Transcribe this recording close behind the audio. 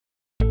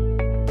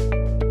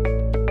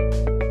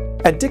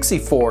At Dixie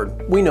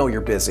Ford, we know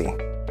you're busy.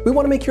 We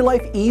want to make your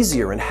life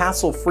easier and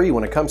hassle-free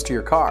when it comes to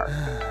your car.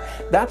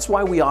 That's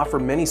why we offer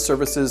many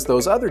services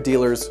those other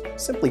dealers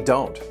simply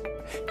don't.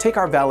 Take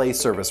our valet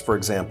service, for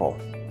example.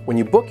 When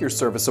you book your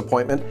service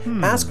appointment,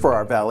 ask for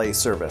our valet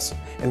service,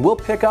 and we'll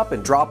pick up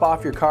and drop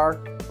off your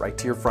car right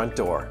to your front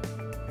door.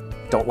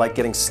 Don't like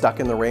getting stuck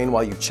in the rain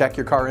while you check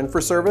your car in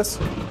for service?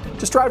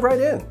 Just drive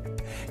right in.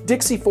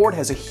 Dixie Ford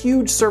has a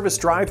huge service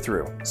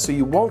drive-thru, so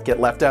you won't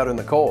get left out in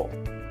the cold.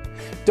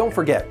 Don't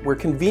forget, we're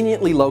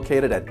conveniently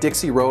located at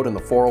Dixie Road and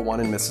the 401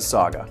 in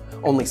Mississauga,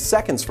 only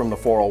seconds from the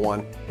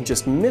 401 and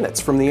just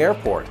minutes from the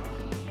airport.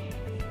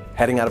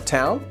 Heading out of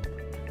town?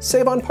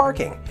 Save on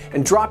parking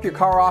and drop your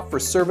car off for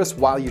service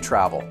while you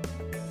travel.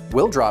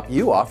 We'll drop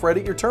you off right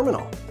at your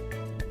terminal.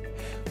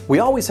 We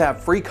always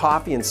have free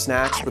coffee and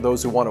snacks for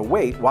those who want to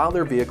wait while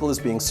their vehicle is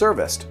being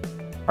serviced.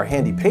 Our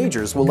handy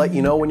pagers will let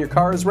you know when your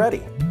car is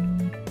ready.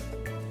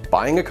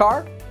 Buying a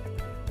car?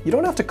 You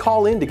don't have to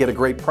call in to get a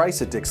great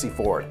price at Dixie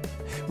Ford.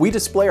 We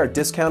display our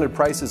discounted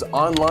prices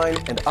online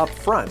and up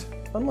front,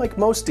 unlike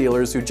most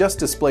dealers who just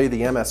display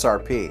the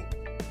MSRP.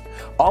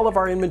 All of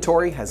our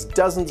inventory has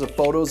dozens of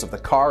photos of the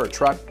car or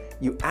truck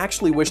you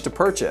actually wish to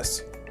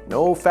purchase.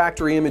 No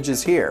factory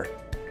images here.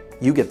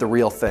 You get the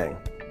real thing.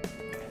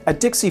 At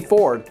Dixie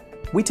Ford,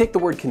 we take the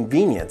word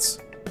convenience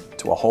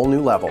to a whole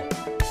new level.